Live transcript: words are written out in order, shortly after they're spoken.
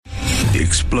The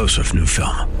explosive new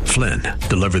film, Flynn,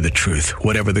 deliver the truth,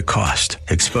 whatever the cost,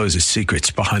 exposes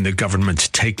secrets behind the government's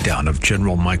takedown of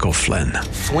General Michael Flynn.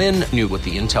 Flynn knew what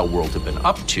the intel world had been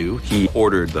up to. He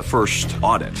ordered the first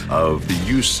audit of the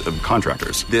use of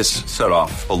contractors. This set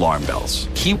off alarm bells.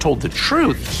 He told the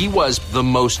truth. He was the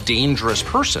most dangerous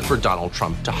person for Donald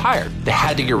Trump to hire. They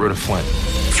had to get rid of Flynn.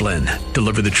 Flynn,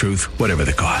 deliver the truth, whatever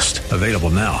the cost. Available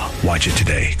now. Watch it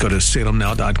today. Go to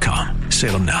salemnow.com.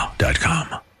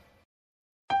 salemnow.com.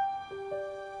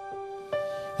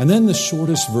 And then the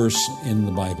shortest verse in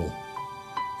the Bible.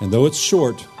 And though it's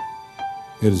short,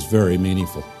 it is very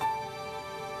meaningful.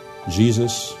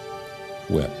 Jesus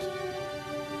wept.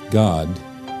 God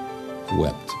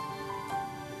wept.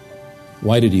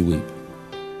 Why did he weep?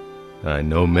 I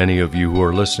know many of you who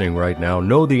are listening right now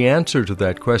know the answer to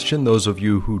that question. Those of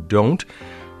you who don't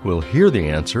will hear the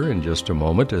answer in just a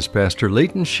moment as Pastor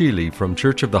Leighton Sheely from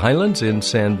Church of the Highlands in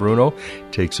San Bruno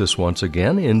takes us once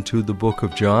again into the book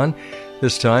of John,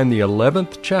 this time the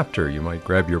 11th chapter. You might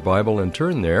grab your Bible and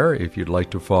turn there if you'd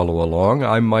like to follow along.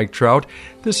 I'm Mike Trout.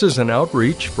 This is an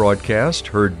outreach broadcast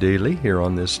heard daily here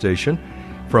on this station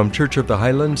from Church of the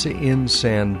Highlands in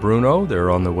San Bruno. They're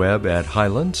on the web at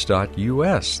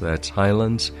highlands.us. That's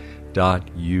highlands.us.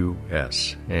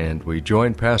 And we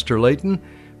join Pastor Leighton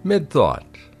mid-thought.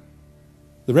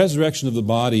 The resurrection of the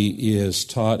body is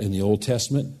taught in the Old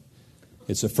Testament.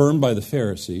 It's affirmed by the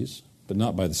Pharisees, but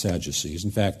not by the Sadducees.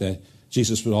 In fact,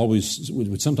 Jesus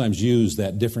would sometimes use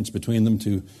that difference between them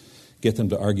to get them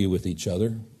to argue with each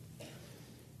other.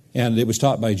 And it was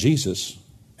taught by Jesus.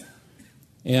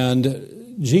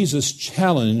 And Jesus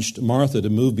challenged Martha to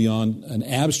move beyond an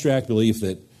abstract belief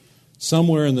that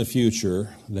somewhere in the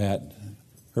future that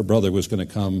her brother was going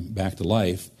to come back to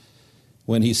life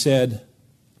when he said,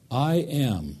 I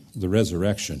am the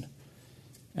resurrection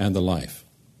and the life.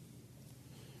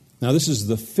 Now, this is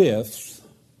the fifth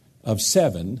of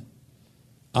 7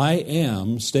 I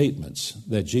am statements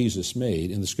that Jesus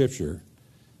made in the Scripture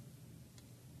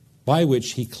by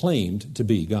which he claimed to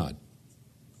be God.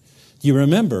 Do you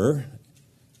remember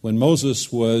when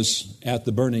Moses was at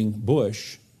the burning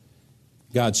bush,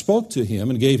 God spoke to him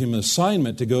and gave him an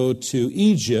assignment to go to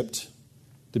Egypt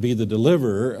to be the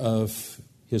deliverer of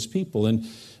his people. And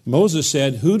Moses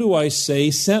said, who do I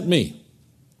say sent me?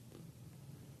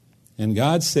 And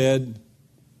God said,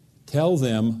 tell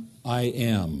them I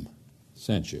am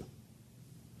sent you.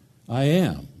 I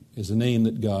am is the name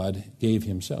that God gave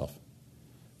himself.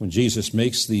 When Jesus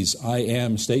makes these I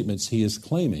am statements, he is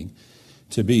claiming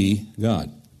to be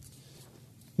God.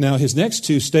 Now, his next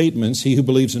two statements, he who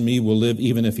believes in me will live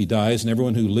even if he dies, and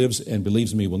everyone who lives and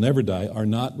believes in me will never die, are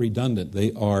not redundant.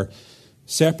 They are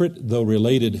separate, though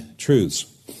related truths.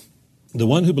 The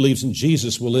one who believes in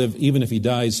Jesus will live even if he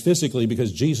dies physically,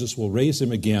 because Jesus will raise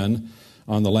him again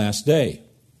on the last day.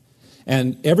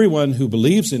 And everyone who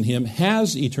believes in him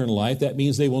has eternal life. That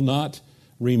means they will not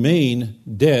remain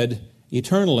dead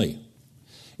eternally.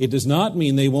 It does not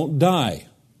mean they won't die.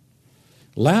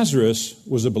 Lazarus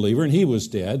was a believer, and he was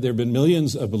dead. There have been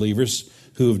millions of believers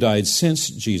who have died since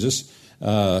Jesus,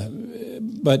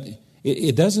 but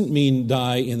it doesn't mean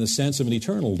die in the sense of an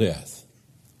eternal death.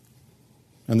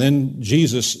 And then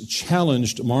Jesus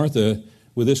challenged Martha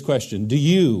with this question, do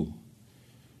you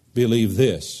believe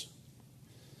this?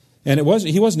 And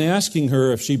he wasn't asking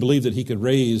her if she believed that he could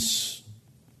raise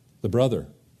the brother.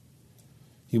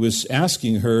 He was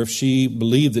asking her if she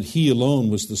believed that he alone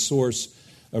was the source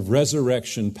of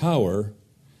resurrection power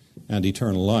and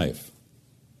eternal life.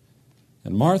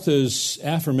 And Martha's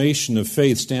affirmation of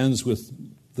faith stands with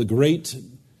the great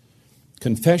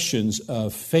confessions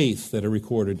of faith that are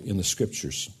recorded in the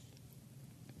Scriptures.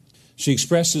 She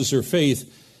expresses her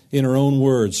faith in her own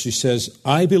words. She says,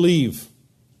 I believe,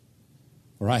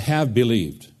 or I have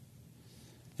believed.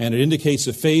 And it indicates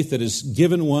a faith that is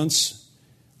given once,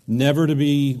 never to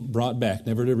be brought back,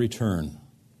 never to return.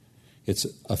 It's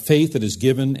a faith that is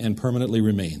given and permanently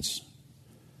remains.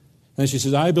 And she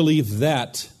says, I believe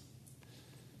that.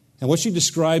 And what she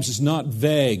describes is not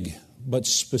vague, but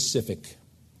specific.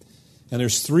 And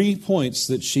there's 3 points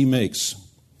that she makes.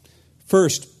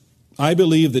 First, I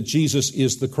believe that Jesus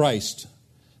is the Christ,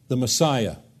 the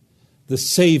Messiah, the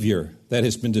Savior that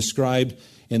has been described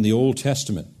in the Old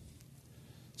Testament.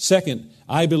 Second,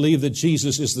 I believe that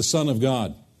Jesus is the Son of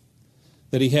God,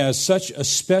 that he has such a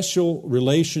special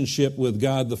relationship with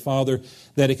God the Father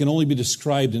that it can only be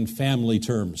described in family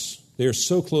terms. They are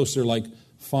so close, they're like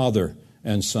father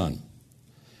and son.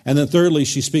 And then thirdly,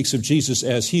 she speaks of Jesus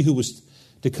as he who was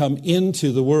to come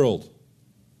into the world,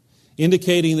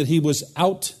 indicating that he was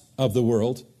out of the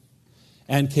world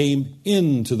and came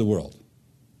into the world.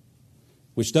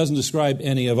 which doesn't describe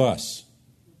any of us.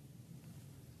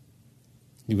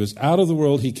 He was out of the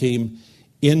world, he came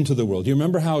into the world. Do you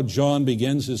remember how John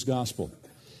begins his gospel?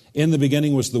 In the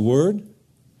beginning was the Word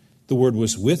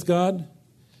was with God,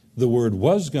 the Word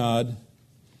was God,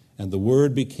 and the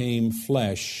Word became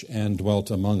flesh and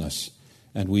dwelt among us,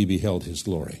 and we beheld his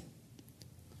glory.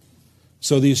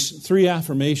 So these three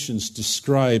affirmations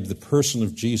describe the person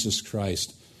of Jesus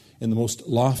Christ in the most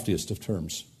loftiest of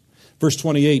terms. Verse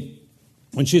 28,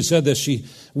 when she had said this, she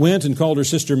went and called her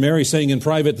sister Mary, saying in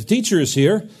private, "The teacher is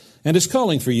here and is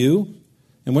calling for you."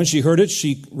 And when she heard it,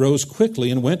 she rose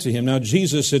quickly and went to him. Now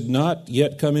Jesus had not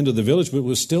yet come into the village, but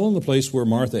was still in the place where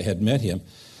Martha had met him.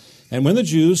 And when the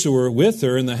Jews who were with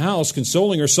her in the house,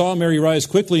 consoling her, saw Mary rise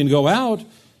quickly and go out,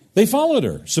 they followed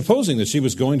her, supposing that she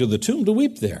was going to the tomb to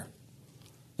weep there.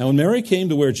 Now when Mary came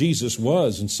to where Jesus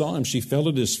was and saw him, she fell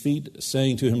at his feet,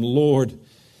 saying to him, "Lord,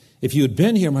 if you had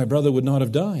been here, my brother would not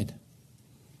have died."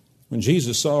 When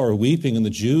Jesus saw her weeping, and the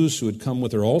Jews who had come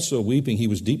with her also weeping, he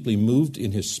was deeply moved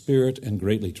in his spirit and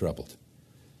greatly troubled.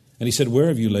 And he said, "Where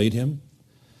have you laid him?"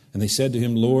 And they said to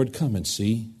him, "Lord, come and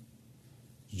see."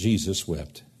 Jesus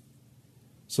wept.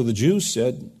 So the Jews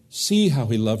said, "See how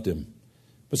he loved him."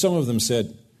 But some of them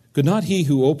said, "Could not he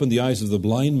who opened the eyes of the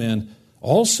blind man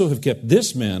also have kept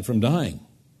this man from dying?"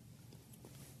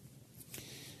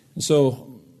 And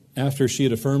so after she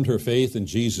had affirmed her faith in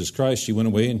Jesus Christ, she went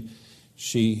away and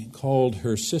she called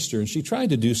her sister, and she tried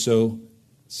to do so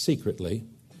secretly.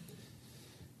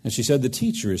 And she said, "The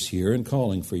teacher is here and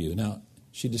calling for you." Now,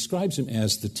 she describes him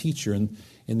as the teacher. And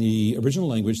in the original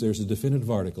language, there's a definitive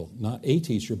article. Not a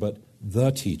teacher, but the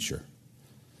teacher.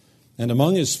 And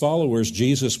among his followers,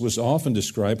 Jesus was often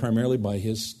described primarily by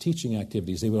his teaching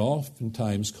activities. They would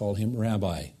oftentimes call him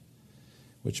rabbi,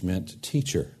 which meant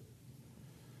teacher.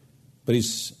 But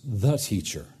he's the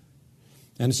teacher.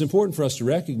 And it's important for us to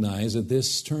recognize that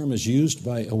this term is used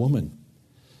by a woman.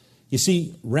 You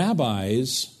see,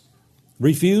 rabbis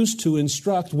refused to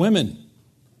instruct women.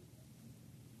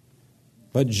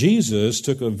 But Jesus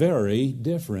took a very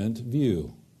different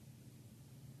view.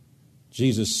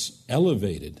 Jesus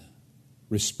elevated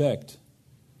respect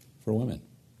for women.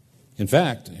 In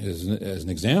fact, as an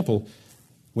example,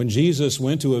 when Jesus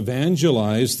went to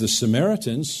evangelize the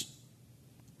Samaritans,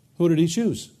 who did he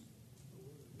choose?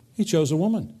 He chose a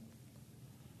woman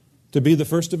to be the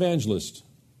first evangelist.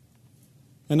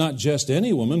 And not just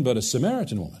any woman, but a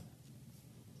Samaritan woman.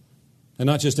 And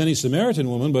not just any Samaritan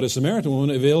woman, but a Samaritan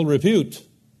woman of ill repute.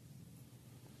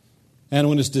 And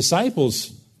when his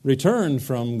disciples returned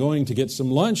from going to get some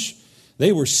lunch,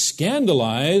 they were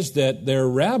scandalized that their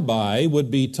rabbi would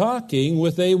be talking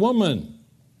with a woman.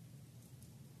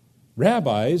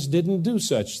 Rabbis didn't do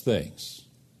such things.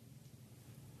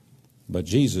 But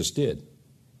Jesus did.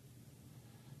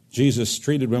 Jesus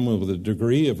treated women with a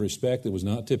degree of respect that was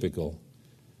not typical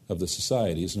of the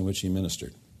societies in which he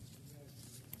ministered.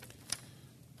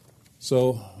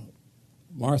 So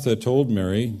Martha told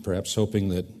Mary, perhaps hoping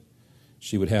that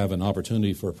she would have an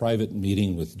opportunity for a private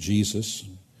meeting with Jesus,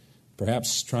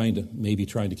 perhaps trying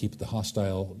to keep the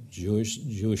hostile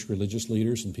Jewish religious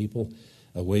leaders and people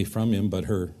away from him, but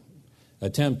her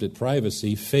attempt at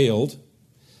privacy failed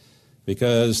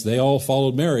because they all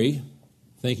followed Mary,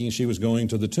 thinking she was going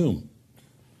to the tomb.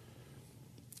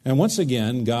 And once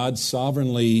again, God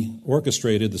sovereignly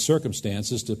orchestrated the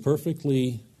circumstances to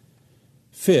perfectly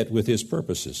fit with his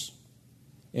purposes,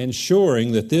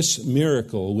 ensuring that this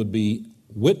miracle would be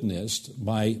witnessed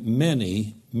by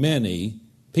many, many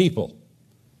people,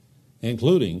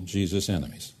 including Jesus'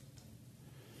 enemies.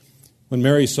 When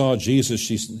Mary saw Jesus,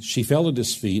 she fell at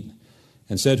his feet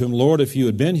and said to him, "Lord, if you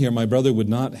had been here, my brother would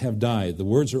not have died." The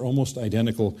words are almost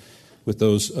identical with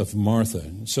those of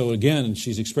Martha. So again,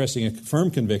 she's expressing a firm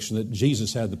conviction that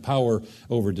Jesus had the power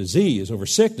over disease, over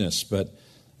sickness, but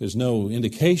there's no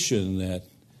indication that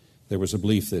there was a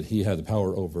belief that he had the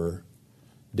power over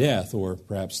death, or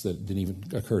perhaps that didn't even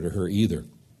occur to her either.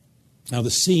 Now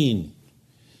the scene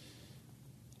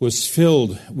was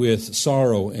filled with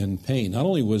sorrow and pain. Not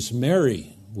only was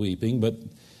Mary weeping, but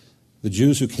the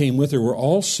Jews who came with her were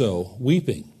also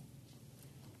weeping.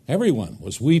 Everyone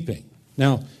was weeping.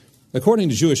 Now, according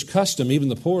to Jewish custom, even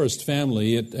the poorest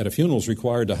family at a funeral is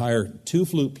required to hire 2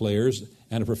 flute players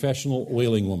and a professional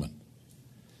wailing woman.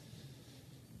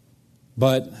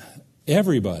 But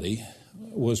everybody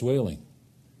was wailing.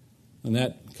 And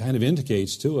that kind of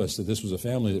indicates to us that this was a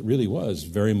family that really was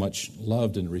very much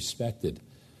loved and respected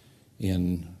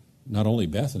in not only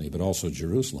Bethany, but also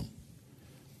Jerusalem.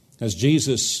 As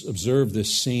Jesus observed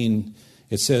this scene,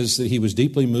 it says that he was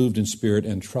deeply moved in spirit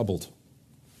and troubled.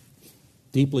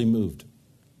 Deeply moved.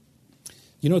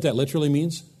 You know what that literally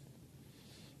means?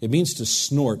 It means to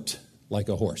snort like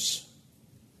a horse.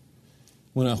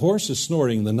 When a horse is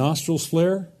snorting, the nostrils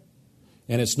flare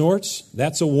and it snorts,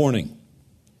 that's a warning.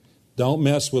 Don't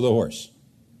mess with a horse.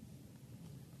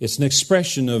 It's an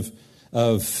expression of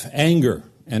anger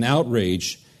and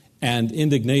outrage and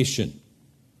indignation.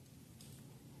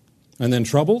 And then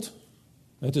troubled,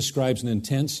 that describes an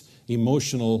intense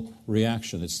emotional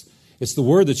reaction. It's the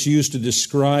word that's used to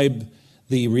describe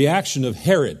the reaction of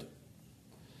Herod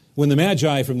when the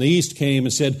Magi from the east came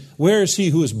and said, "Where is he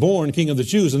who is born King of the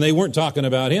Jews?" And they weren't talking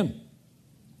about him.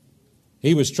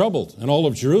 He was troubled, and all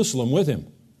of Jerusalem with him.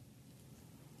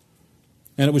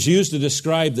 And it was used to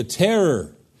describe the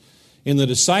terror in the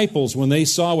disciples when they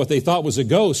saw what they thought was a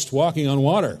ghost walking on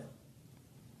water,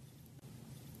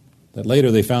 that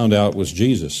later they found out was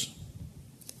Jesus.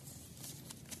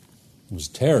 It was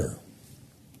terror.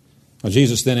 Now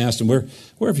Jesus then asked them, where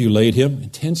have you laid him?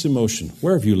 Intense emotion.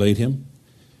 Where have you laid him?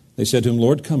 They said to him,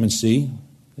 "Lord, come and see."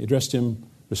 They addressed him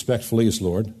respectfully as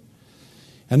Lord.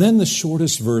 And then the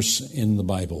shortest verse in the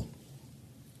Bible.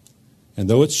 And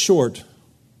though it's short,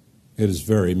 it is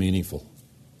very meaningful.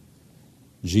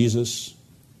 Jesus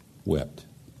wept.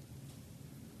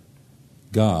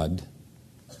 God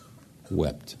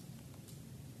wept.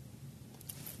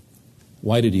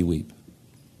 Why did he weep?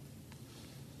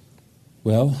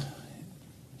 Well,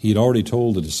 he had already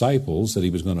told the disciples that he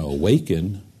was going to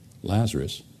awaken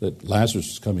Lazarus, that Lazarus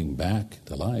was coming back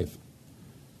to life.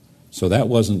 So that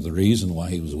wasn't the reason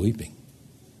why he was weeping.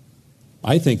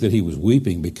 I think that he was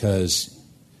weeping because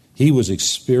he was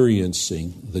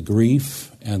experiencing the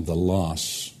grief and the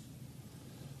loss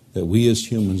that we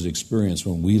as humans experience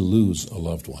when we lose a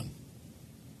loved one.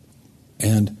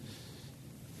 And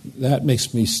that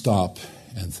makes me stop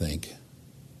and think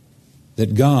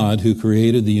that God, who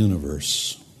created the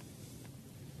universe,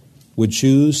 would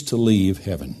choose to leave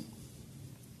heaven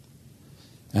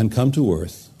and come to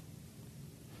earth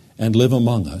and live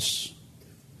among us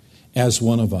as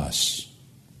one of us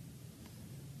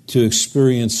to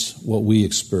experience what we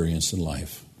experience in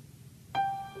life.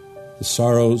 The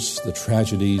sorrows, the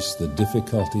tragedies, the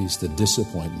difficulties, the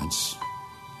disappointments.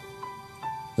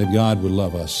 That God would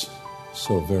love us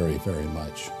so very, very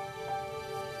much.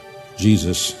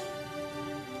 Jesus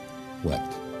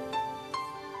wept.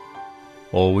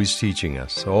 Always teaching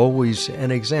us, always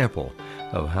an example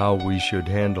of how we should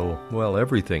handle, well,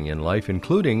 everything in life,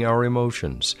 including our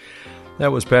emotions.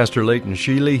 That was Pastor Leighton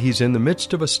Sheely. He's in the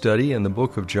midst of a study in the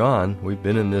book of John. We've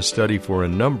been in this study for a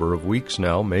number of weeks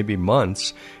now, maybe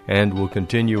months, and we'll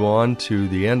continue on to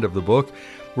the end of the book.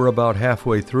 We're about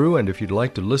halfway through, and if you'd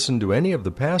like to listen to any of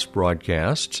the past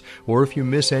broadcasts, or if you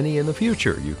miss any in the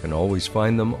future, you can always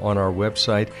find them on our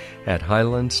website at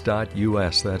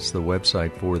highlands.us. That's the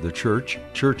website for the church,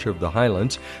 Church of the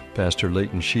Highlands. Pastor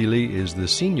Leighton Sheely is the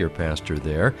senior pastor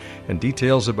there, and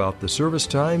details about the service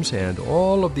times and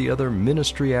all of the other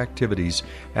ministry activities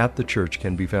at the church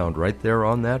can be found right there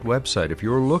on that website. If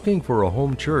you're looking for a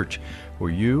home church for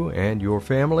you and your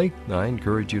family, I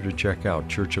encourage you to check out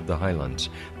Church of the Highlands.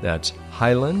 That's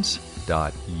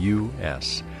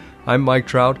highlands.us. I'm Mike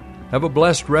Trout. Have a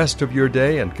blessed rest of your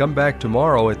day, and come back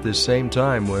tomorrow at this same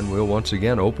time when we'll once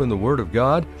again open the Word of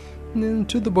God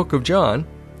into the book of John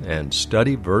and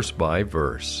study verse by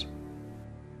verse.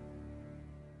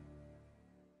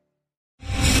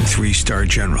 3-star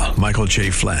General Michael J.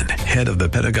 Flynn, head of the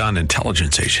Pentagon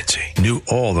Intelligence Agency, knew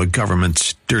all the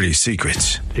government's dirty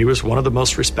secrets. He was one of the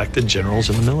most respected generals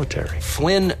in the military.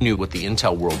 Flynn knew what the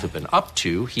intel world had been up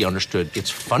to. He understood its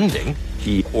funding.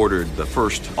 He ordered the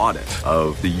first audit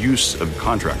of the use of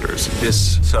contractors.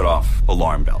 This set off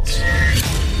alarm bells.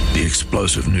 The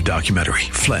explosive new documentary,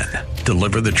 Flynn,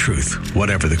 Deliver the Truth,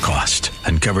 Whatever the Cost,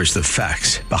 uncovers the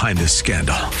facts behind this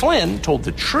scandal. Flynn told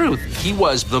the truth. He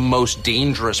was the most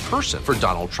dangerous person for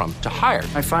Donald Trump to hire.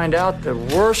 I find out the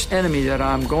worst enemy that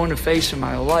I'm going to face in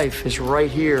my life is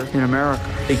right here in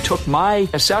America. They took my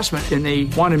assessment and they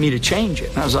wanted me to change it.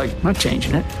 And I was like, I'm not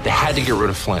changing it. They had to get rid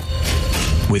of Flynn.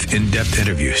 With in-depth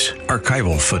interviews,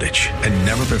 archival footage, and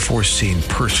never-before-seen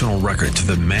personal records of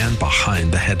the man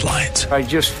behind the headlines. I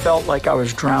just felt like I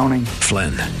was drowning.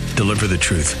 Flynn, Deliver the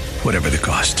Truth, Whatever the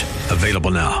Cost.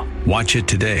 Available now. Watch it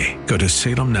today. Go to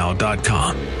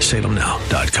salemnow.com.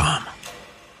 salemnow.com.